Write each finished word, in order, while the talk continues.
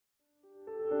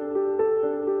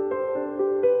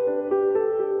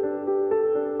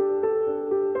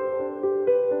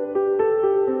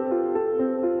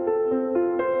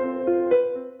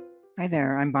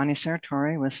I'm Bonnie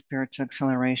Serratore with Spiritual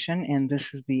Acceleration, and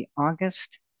this is the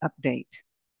August update.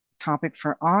 Topic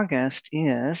for August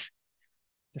is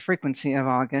the frequency of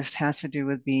August has to do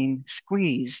with being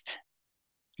squeezed.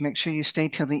 Make sure you stay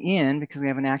till the end because we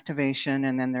have an activation,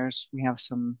 and then we have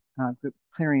some group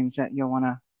clearings that you'll want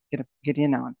to get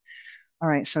in on. All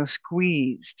right, so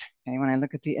squeezed. Okay, when I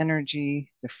look at the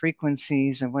energy, the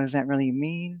frequencies, and what does that really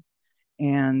mean?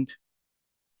 And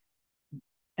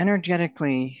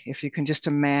energetically, if you can just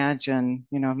imagine,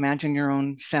 imagine your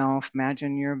own self,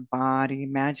 imagine your body,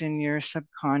 imagine your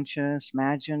subconscious,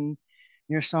 imagine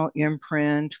your soul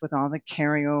imprint with all the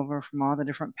carryover from all the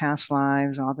different past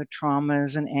lives, all the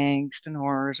traumas and angst and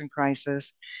horrors and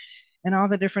crisis, and all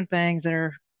the different things that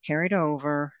are carried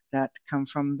over that come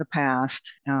from the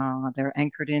past. They're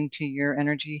anchored into your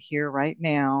energy here right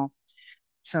now.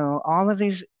 So all of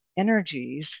these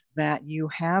energies that you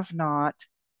have not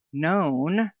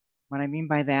known, what I mean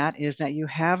by that is that you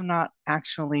have not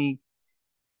actually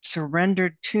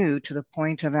surrendered to the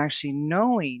point of actually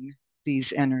knowing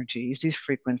these energies, these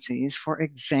frequencies. For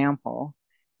example,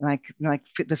 like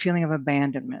the feeling of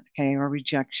abandonment, okay, or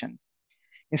rejection.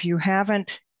 If you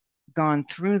haven't gone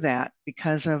through that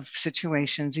because of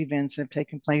situations, events that have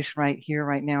taken place right here,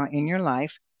 right now in your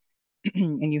life,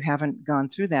 and you haven't gone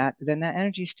through that, then that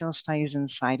energy still stays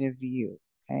inside of you.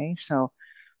 Okay. So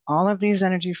all of these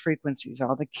energy frequencies,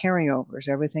 all the carryovers,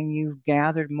 everything you've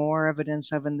gathered more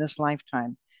evidence of in this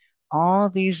lifetime, all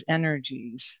these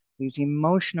energies, these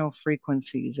emotional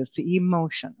frequencies, it's the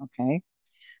emotion. Okay.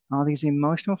 All these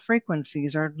emotional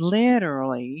frequencies are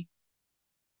literally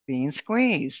being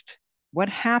squeezed. What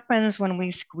happens when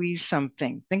we squeeze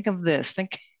something? Think of this.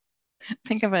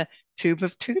 Think of a tube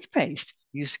of toothpaste.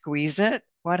 You squeeze it,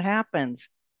 what happens?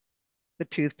 The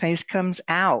toothpaste comes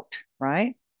out,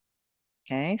 right?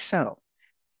 Okay, so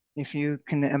if you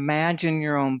can imagine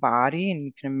your own body and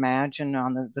you can imagine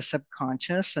on the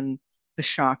subconscious and the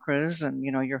chakras and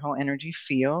your whole energy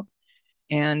field,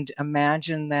 and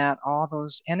imagine that all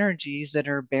those energies that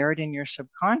are buried in your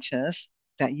subconscious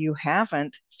that you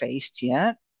haven't faced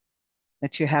yet,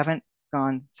 that you haven't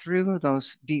gone through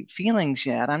those deep feelings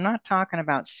yet. I'm not talking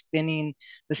about spinning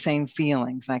the same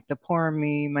feelings like the poor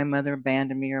me, my mother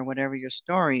abandoned me, or whatever your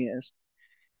story is.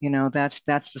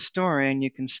 That's the story, and you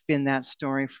can spin that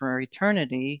story for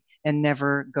eternity and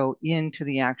never go into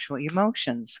the actual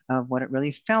emotions of what it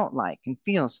really felt like and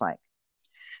feels like.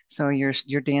 So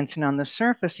you're dancing on the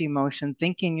surface emotion,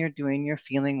 thinking you're doing your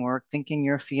feeling work, thinking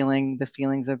you're feeling the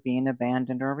feelings of being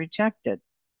abandoned or rejected.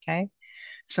 Okay.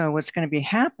 So what's going to be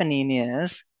happening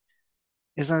is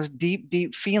those deep,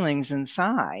 deep feelings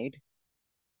inside.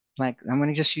 Like I'm going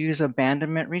to just use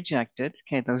abandonment, rejected.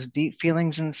 Okay, those deep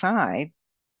feelings inside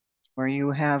where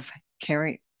you have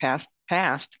carried past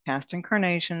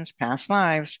incarnations, past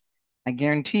lives. I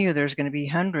guarantee you there's going to be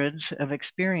hundreds of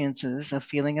experiences of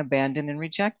feeling abandoned and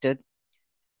rejected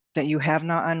that you have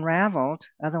not unraveled.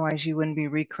 Otherwise, you wouldn't be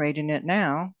recreating it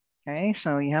now. Okay,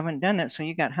 so you haven't done it. So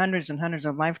you got hundreds and hundreds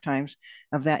of lifetimes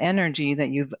of that energy that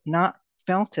you've not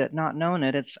felt it, not known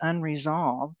it. It's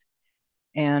unresolved,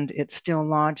 and it's still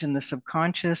lodged in the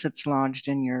subconscious. It's lodged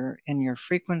in your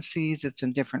frequencies. It's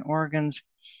in different organs.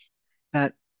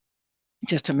 But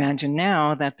just imagine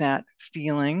now that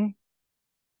feeling,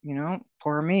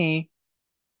 poor me,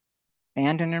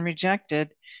 abandoned and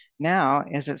rejected. Now,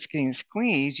 as it's getting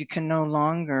squeezed, you can no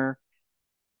longer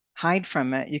hide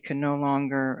from it. You can no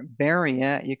longer bury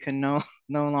it. You can no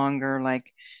longer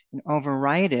like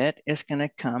override it. It's going to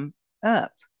come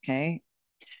up. Okay.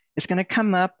 It's going to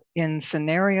come up in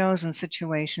scenarios and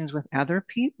situations with other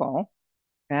people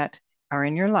that are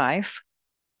in your life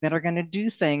that are going to do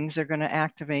things. They're going to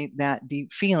activate that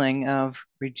deep feeling of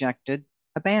rejected,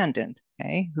 abandoned.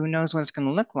 Okay. Who knows what it's going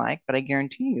to look like, but I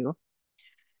guarantee you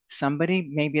somebody,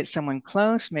 maybe it's someone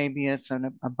close, maybe it's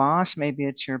a boss, maybe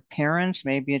it's your parents,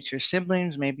 maybe it's your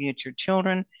siblings, maybe it's your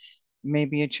children,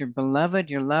 maybe it's your beloved,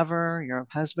 your lover, your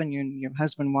husband, your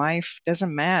husband, wife,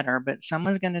 doesn't matter, but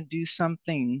someone's going to do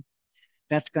something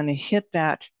that's going to hit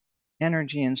that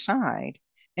energy inside.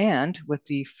 And with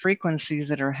the frequencies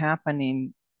that are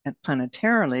happening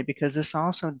planetarily, because this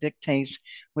also dictates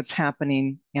what's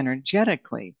happening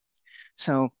energetically.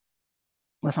 So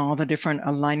with all the different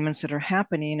alignments that are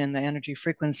happening and the energy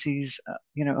frequencies,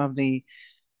 of the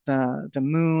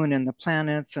moon and the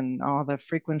planets and all the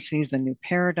frequencies, the new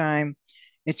paradigm.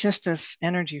 It's just this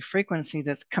energy frequency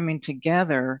that's coming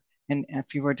together. And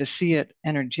if you were to see it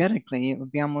energetically, it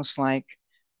would be almost like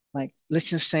let's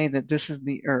just say that this is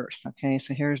the earth. Okay,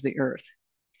 so here's the earth.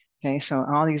 Okay, so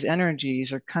all these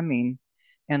energies are coming,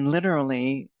 and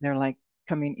literally they're like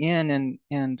coming in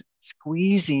and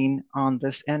squeezing on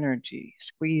this energy,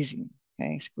 squeezing,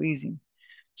 okay, squeezing.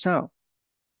 So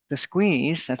the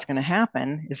squeeze that's going to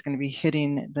happen is going to be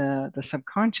hitting the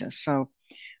subconscious. So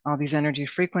all these energy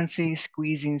frequencies,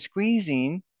 squeezing,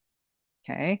 squeezing,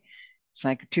 okay? It's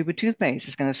like a tube of toothpaste.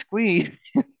 It's going to squeeze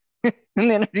and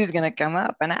the energy is going to come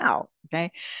up and out,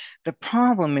 okay? The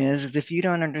problem is if you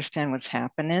don't understand what's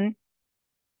happening,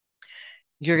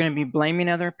 you're going to be blaming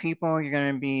other people. You're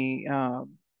going to be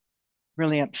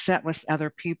really upset with other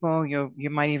people. You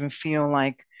might even feel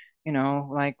like,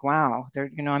 like, wow,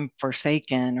 I'm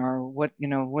forsaken, or what,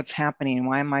 what's happening?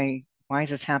 Why is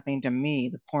this happening to me?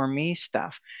 The poor me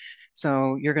stuff.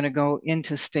 So you're going to go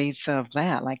into states of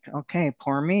that, like, okay,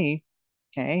 poor me,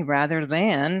 okay, rather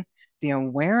than the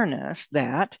awareness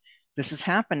that this is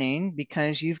happening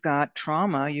because you've got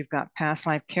trauma, you've got past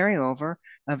life carryover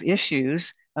of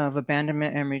issues of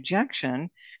abandonment and rejection,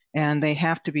 and they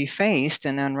have to be faced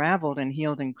and unraveled and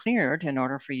healed and cleared in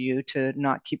order for you to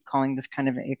not keep calling this kind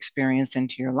of experience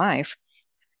into your life.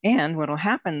 And what will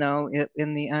happen though,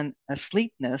 in the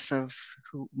asleepness of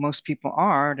who most people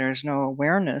are, there's no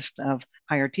awareness of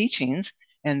higher teachings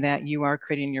and that you are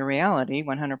creating your reality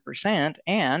 100%,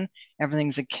 and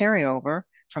everything's a carryover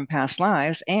from past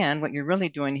lives. And what you're really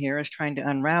doing here is trying to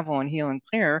unravel and heal and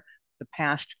clear the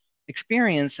past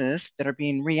experiences that are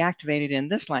being reactivated in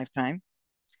this lifetime.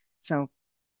 So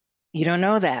you don't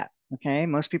know that, okay?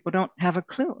 Most people don't have a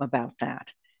clue about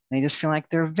that. They just feel like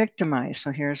they're victimized.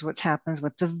 So here's what happens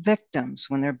with the victims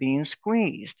when they're being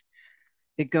squeezed.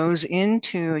 It goes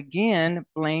into, again,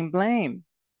 blame, blame.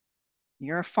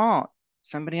 Your fault,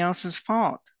 somebody else's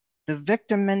fault. The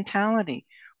victim mentality.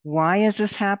 Why is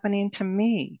this happening to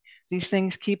me? These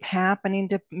things keep happening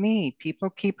to me.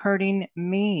 People keep hurting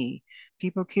me.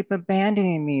 People keep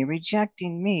abandoning me,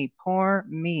 rejecting me. Poor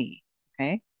me,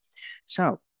 okay?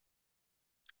 So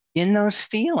in those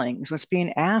feelings, what's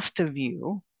being asked of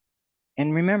you,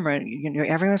 and remember,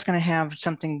 everyone's going to have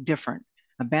something different.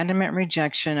 Abandonment,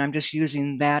 rejection, I'm just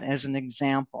using that as an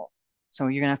example. So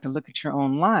you're going to have to look at your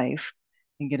own life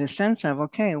and get a sense of,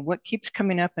 okay, what keeps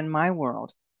coming up in my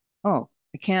world? Oh,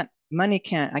 money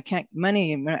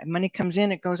comes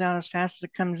in, it goes out as fast as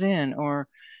it comes in, or,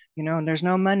 there's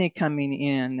no money coming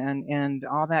in, and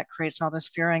all that creates all this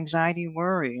fear, anxiety,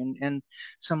 worry. And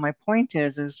so my point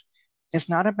is it's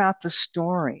not about the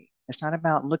story. It's not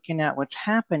about looking at what's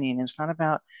happening. It's not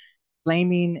about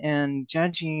blaming and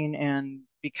judging and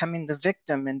becoming the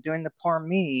victim and doing the poor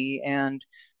me and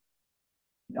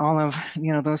all of,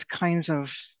 those kinds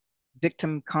of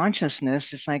victim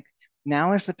consciousness. It's like,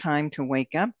 now is the time to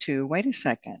wake up to, wait a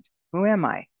second, who am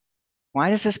I? Why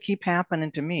does this keep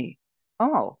happening to me?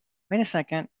 Oh, wait a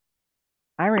second.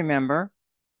 I remember.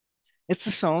 It's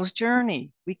the soul's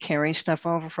journey. We carry stuff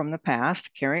over from the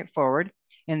past, carry it forward,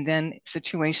 and then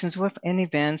situations and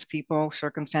events, people,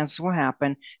 circumstances will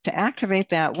happen to activate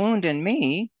that wound in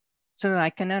me so that I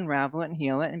can unravel it and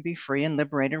heal it and be free and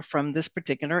liberated from this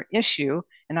particular issue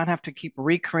and not have to keep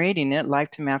recreating it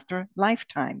lifetime after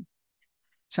lifetime.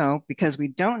 So because we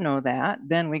don't know that,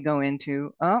 then we go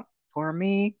into, oh, poor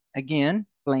me, again,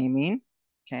 blaming.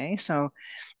 Okay, so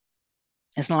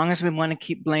as long as we want to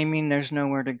keep blaming, there's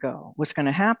nowhere to go. What's going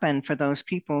to happen for those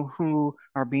people who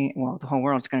are being, well, the whole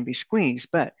world's going to be squeezed,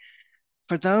 but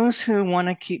for those who want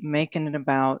to keep making it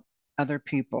about other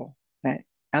people, that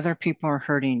other people are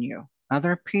hurting you,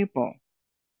 other people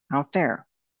out there,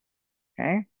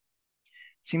 okay?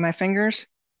 See my fingers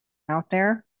out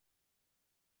there?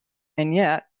 And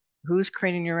yet, who's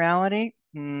creating your reality?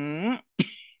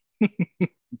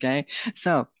 Okay,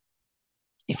 so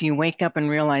if you wake up and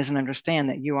realize and understand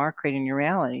that you are creating your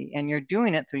reality and you're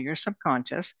doing it through your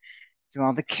subconscious, through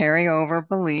all the carryover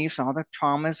beliefs, all the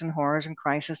traumas and horrors and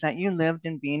crises that you lived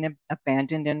in being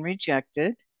abandoned and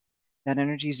rejected. That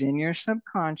energy's in your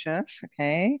subconscious,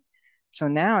 okay? So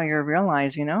now you're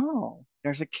realizing, oh,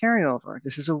 there's a carryover.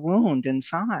 This is a wound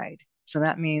inside. So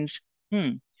that means,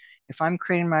 if I'm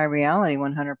creating my reality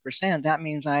 100%, that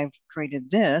means I've created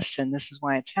this, and this is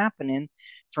why it's happening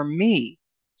for me,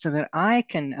 so that I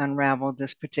can unravel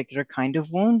this particular kind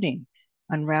of wounding,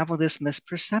 unravel this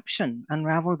misperception,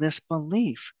 unravel this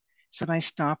belief, so that I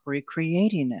stop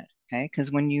recreating it. Okay,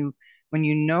 because when you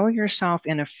know yourself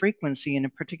in a frequency, in a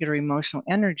particular emotional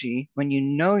energy, when you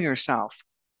know yourself,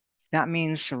 that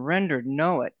means surrendered,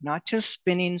 know it, not just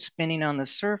spinning on the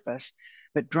surface,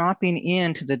 but dropping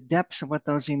into the depths of what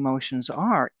those emotions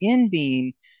are in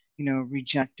being,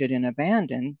 rejected and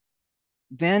abandoned.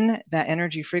 Then that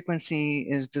energy frequency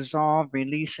is dissolved,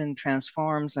 released, and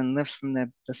transforms and lifts from the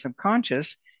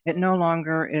subconscious. It no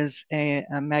longer is a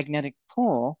magnetic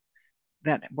pull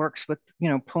that works with,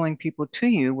 pulling people to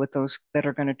you with those that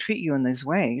are going to treat you in these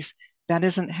ways, that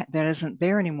isn't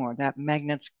there anymore. That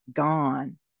magnet's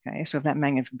gone. Okay. So if that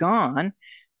magnet's gone,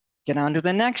 get on to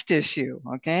the next issue.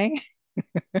 Okay.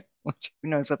 Who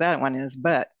knows what that one is,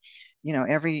 but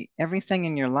everything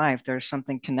in your life, there's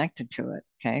something connected to it.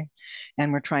 Okay.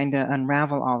 And we're trying to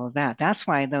unravel all of that. That's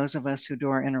why those of us who do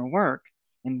our inner work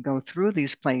and go through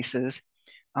these places,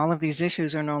 all of these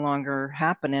issues are no longer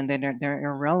happening. They're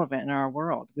irrelevant in our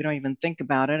world. We don't even think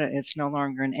about it. It's no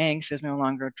longer an angst. There's no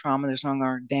longer a trauma. There's no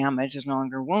longer damage. There's no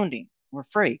longer wounding. We're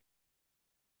free.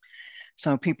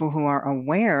 So people who are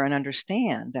aware and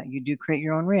understand that you do create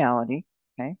your own reality,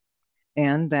 okay,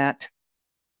 and that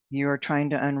you're trying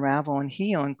to unravel and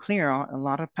heal and clear a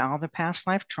lot of all the past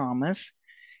life traumas,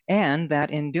 and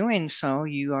that in doing so,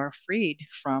 you are freed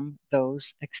from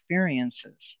those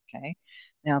experiences. Okay.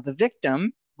 Now, the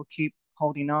victim will keep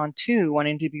holding on to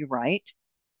wanting to be right,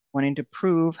 wanting to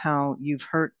prove how you've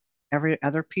hurt every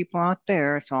other people out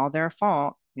there. It's all their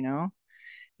fault,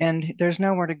 and there's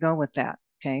nowhere to go with that.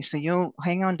 Okay. So you'll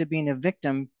hang on to being a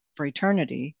victim for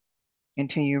eternity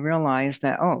until you realize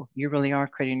that, oh, you really are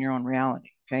creating your own reality.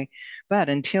 Okay. But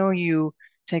until you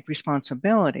take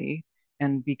responsibility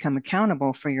and become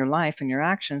accountable for your life and your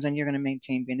actions, and you're going to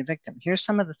maintain being a victim. Here's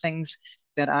some of the things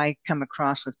that I come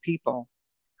across with people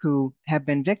who have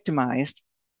been victimized,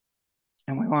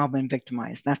 and we've all been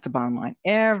victimized. That's the bottom line.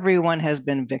 Everyone has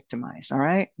been victimized. All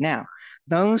right. Now,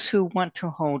 those who want to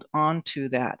hold on to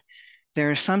that,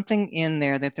 there's something in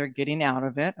there that they're getting out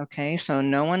of it. Okay. So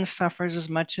no one suffers as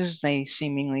much as they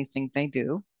seemingly think they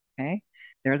do. Okay.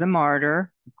 They're the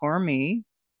martyr, the poor me.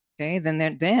 Okay.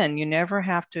 Then you never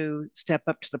have to step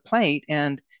up to the plate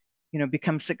and,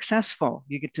 become successful.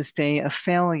 You get to stay a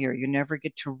failure. You never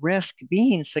get to risk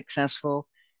being successful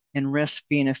and risk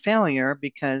being a failure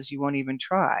because you won't even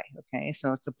try. Okay.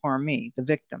 So it's the poor me, the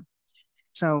victim.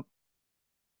 So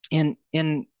in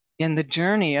in in the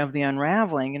journey of the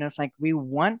unraveling, it's like we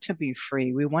want to be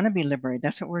free. We want to be liberated.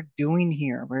 That's what we're doing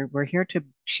here. We're here to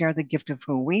share the gift of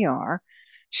who we are,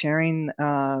 sharing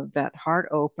that heart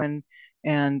open,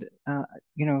 and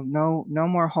no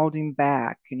more holding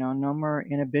back. No more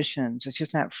inhibitions. It's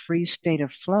just that free state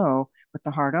of flow with the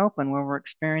heart open, where we're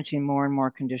experiencing more and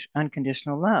more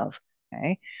unconditional love.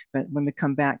 Okay, but when we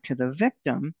come back to the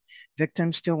victim,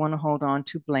 victims still want to hold on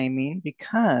to blaming,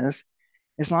 because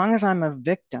as long as I'm a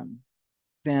victim,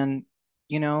 then,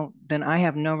 then I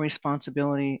have no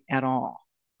responsibility at all.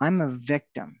 I'm a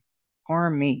victim. Poor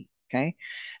me. Okay.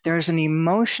 There's an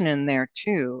emotion in there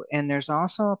too. And there's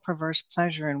also a perverse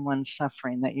pleasure in one's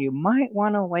suffering that you might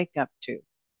want to wake up to.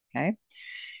 Okay.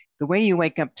 The way you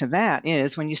wake up to that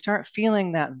is when you start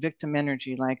feeling that victim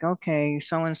energy, like, okay,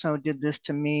 so and so did this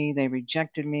to me. They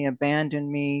rejected me,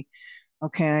 abandoned me.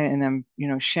 Okay. And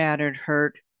I'm, shattered,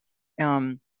 hurt.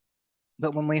 Um,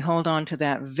 but when we hold on to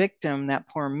that victim, that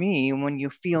poor me, when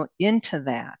you feel into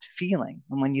that feeling,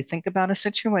 and when you think about a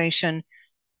situation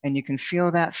and you can feel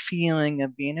that feeling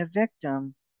of being a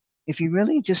victim, if you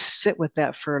really just sit with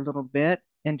that for a little bit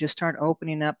and just start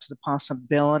opening up to the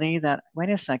possibility that, wait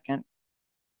a second,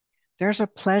 there's a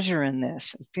pleasure in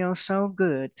this. It feels so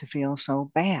good to feel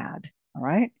so bad. All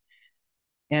right.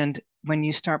 And when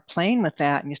you start playing with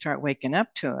that and you start waking up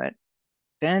to it,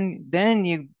 then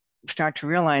you start to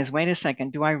realize, wait a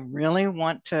second, do I really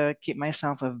want to keep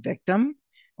myself a victim,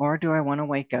 or do I want to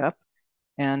wake up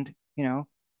and,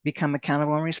 become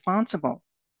accountable and responsible?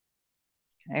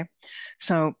 Okay.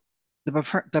 So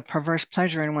the perverse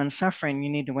pleasure in one's suffering, you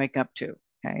need to wake up to.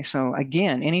 Okay. So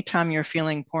again, anytime you're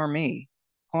feeling poor me,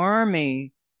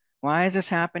 why is this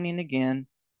happening again?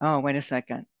 Oh, wait a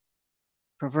second.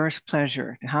 Perverse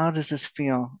pleasure. How does this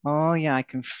feel? Oh, yeah, I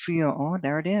can feel. Oh,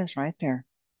 there it is right there.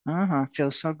 Uh-huh.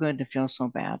 Feels so good to feel so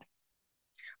bad.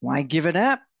 Why give it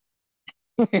up?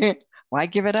 Why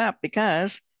give it up?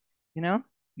 Because, you know,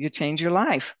 you change your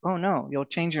life. Oh, no, you'll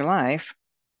change your life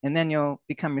and then you'll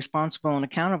become responsible and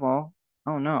accountable.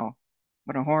 Oh, no,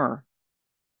 what a horror.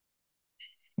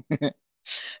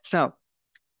 So,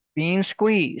 being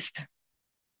squeezed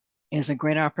is a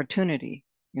great opportunity,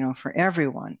 for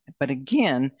everyone. But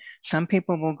again, some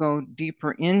people will go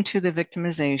deeper into the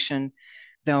victimization.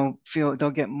 They'll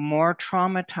get more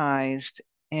traumatized,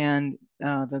 and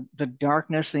the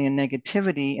darkness, the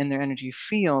negativity in their energy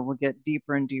field will get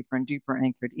deeper and deeper and deeper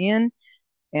anchored in.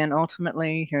 And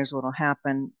ultimately, here's what will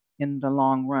happen in the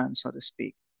long run, so to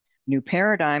speak. New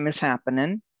paradigm is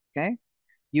happening. Okay.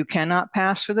 You cannot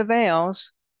pass through the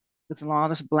veils with all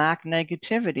this black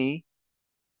negativity,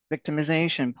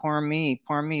 victimization, poor me,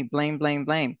 blame, blame,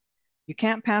 blame. You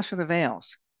can't pass through the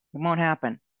veils. It won't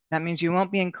happen. That means you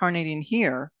won't be incarnating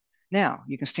here Now,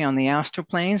 you can stay on the astral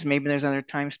planes. Maybe there's other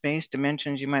time, space,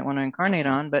 dimensions you might want to incarnate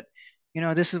on, but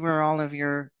this is where all of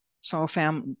your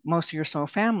most of your soul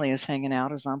family is hanging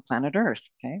out, is on planet Earth.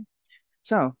 Okay.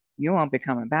 So you won't be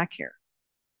coming back here.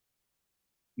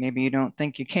 Maybe you don't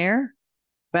think you care,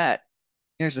 but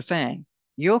here's the thing.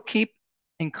 You'll keep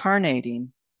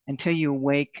incarnating until you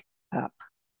wake up.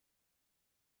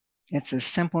 It's as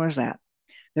simple as that.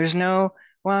 There's no,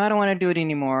 well, I don't want to do it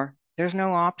anymore. There's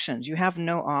no options. You have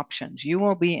no options. You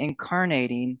will be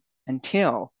incarnating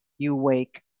until you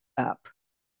wake up.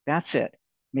 That's it.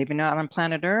 Maybe not on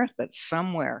planet Earth, but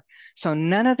somewhere. So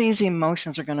none of these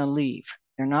emotions are going to leave.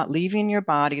 They're not leaving your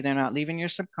body. They're not leaving your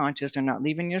subconscious. They're not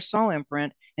leaving your soul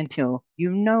imprint until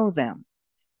you know them.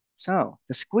 So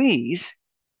the squeeze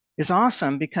is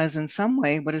awesome because in some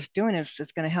way, what it's doing is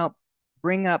it's going to help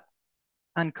bring up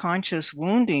unconscious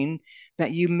wounding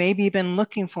that you maybe been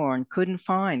looking for and couldn't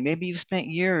find. Maybe you've spent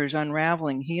years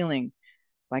unraveling, healing,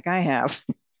 like I have,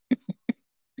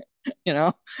 you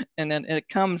know, and then it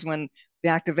comes when the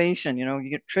activation, you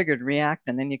get triggered, react,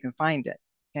 and then you can find it.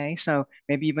 Okay. So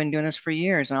maybe you've been doing this for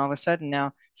years and all of a sudden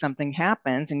now something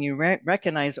happens and you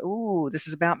recognize, oh, this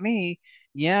is about me.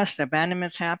 Yes, the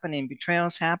abandonment's happening,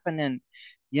 betrayal's happening.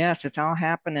 Yes, it's all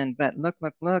happening. But look,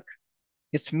 look, look,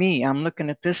 it's me. I'm looking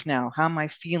at this now. How am I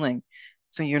feeling?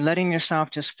 So you're letting yourself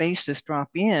just face this, drop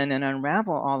in and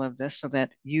unravel all of this so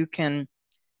that you can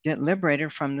get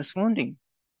liberated from this wounding.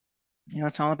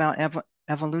 It's all about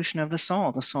evolution of the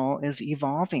soul. The soul is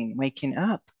evolving, waking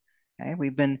up. Okay,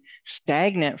 we've been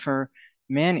stagnant for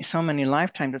so many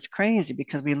lifetimes. It's crazy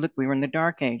because we were in the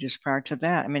dark ages prior to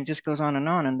that. I mean, it just goes on and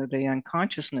on under the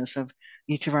unconsciousness of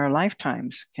each of our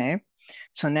lifetimes. Okay,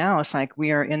 so now it's like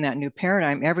we are in that new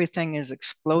paradigm. Everything is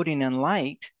exploding in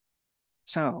light.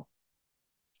 So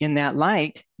in that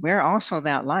light, we're also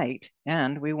that light,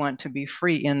 and we want to be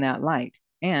free in that light.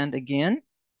 And again,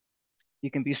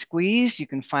 you can be squeezed, you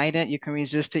can fight it, you can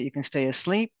resist it, you can stay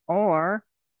asleep, or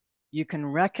you can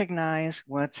recognize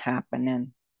what's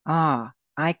happening. Ah,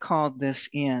 I called this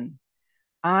in.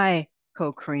 I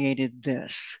co-created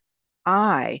this.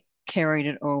 I carried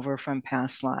it over from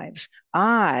past lives.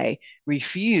 I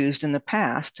refused in the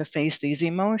past to face these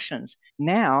emotions.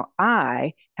 Now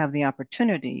I have the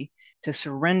opportunity to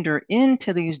surrender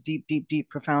into these deep, deep, deep,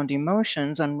 profound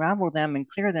emotions, unravel them and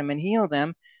clear them and heal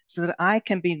them so that I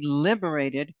can be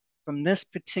liberated from this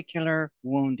particular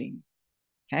wounding.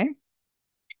 Okay?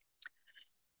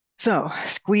 So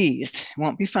squeezed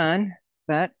won't be fun,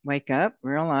 but wake up,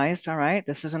 realize, all right,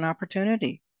 this is an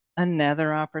opportunity,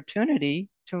 another opportunity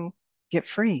to get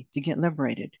free, to get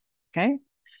liberated. Okay.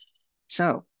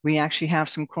 So we actually have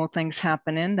some cool things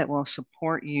happening that will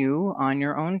support you on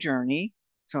your own journey.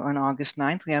 So on August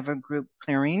 9th, we have a group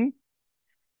clearing,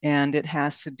 and it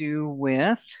has to do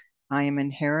with I am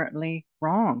inherently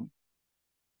wrong.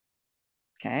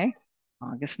 Okay.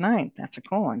 August 9th. That's a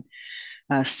cool one.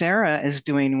 Sarah is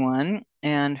doing one,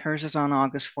 and hers is on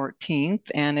August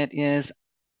 14th, and it is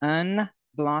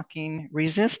unblocking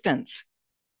resistance.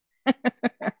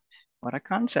 What a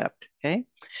concept, okay?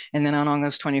 And then on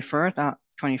August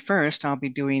 21st, I'll be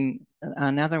doing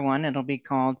another one. It'll be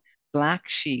called Black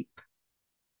Sheep.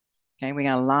 Okay, we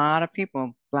got a lot of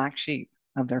people, black sheep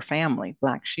of their family,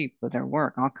 black sheep of their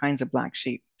work, all kinds of black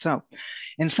sheep. So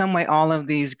in some way, all of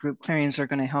these group clearings are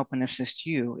going to help and assist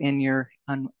you in your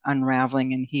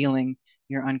unraveling and healing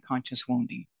your unconscious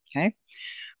wounding. Okay.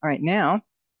 All right. Now,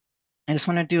 I just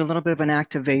want to do a little bit of an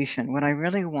activation. What I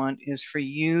really want is for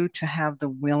you to have the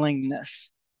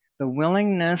willingness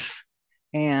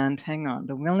and hang on,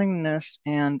 the willingness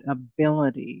and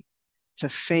ability to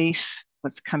face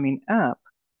what's coming up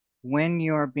when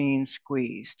you're being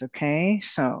squeezed. Okay.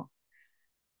 So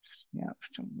yeah,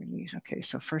 so release. Okay,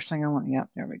 so first thing I want, yeah,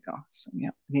 there we go. So yeah,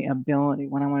 the ability.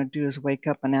 What I want to do is wake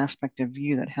up an aspect of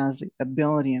you that has the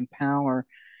ability and power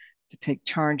to take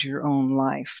charge of your own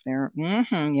life. There,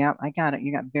 yeah, I got it.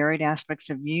 You got buried aspects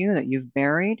of you that you've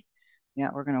buried. Yeah,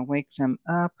 we're gonna wake them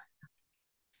up.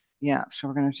 Yeah, so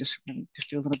we're gonna just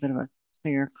do a little bit of a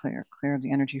clear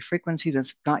the energy frequency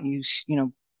that's got you,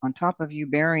 on top of you,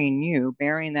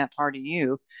 burying that part of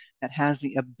you that has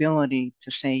the ability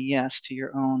to say yes to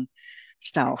your own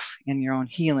self and your own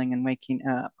healing and waking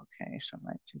up. Okay, so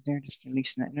right through there, just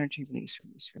releasing that energy, release,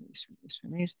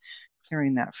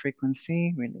 clearing that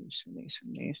frequency, release. And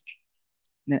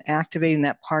then activating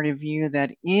that part of you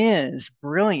that is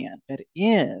brilliant, that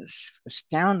is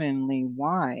astoundingly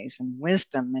wise and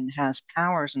wisdom and has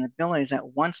powers and abilities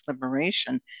that wants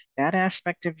liberation. That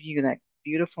aspect of you, that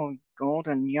beautiful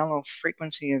golden yellow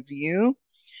frequency of you,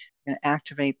 and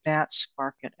activate that,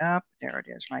 spark it up. There it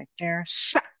is right there.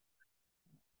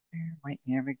 Wait,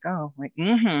 here we go. Wait,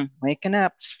 waking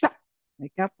up.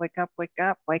 Wake up, wake up, wake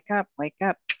up, wake up, wake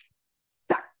up.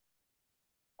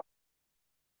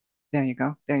 There you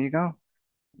go. There you go.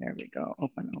 There we go.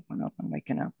 Open, open, open.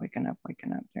 Waking up, waking up,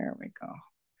 waking up. There we go.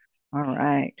 All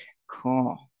right.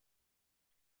 Cool.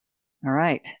 All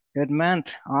right. Good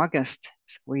month. August.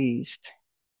 Squeezed.